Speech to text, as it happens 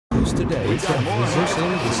today that musician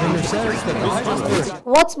the singer says that the highest version.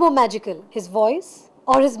 What's more magical, his voice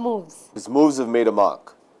or his moves? His moves have made a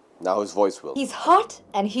mark. Now his voice will. He's hot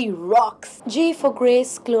and he rocks. G for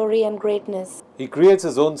grace, glory and greatness. He creates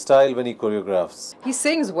his own style when he choreographs. He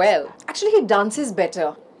sings well. Actually, he dances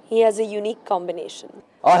better. He has a unique combination.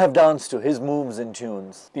 I have danced to his moves and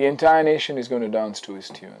tunes. The entire nation is going to dance to his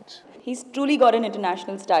tunes. He's truly got an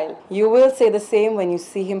international style. You will say the same when you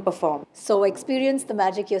see him perform. So experience the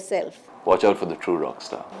magic yourself. Watch out for the true rock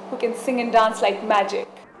star. Who can sing and dance like magic.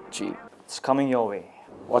 G, it's coming your way.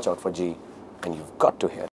 Watch out for G, and you've got to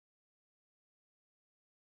hear it.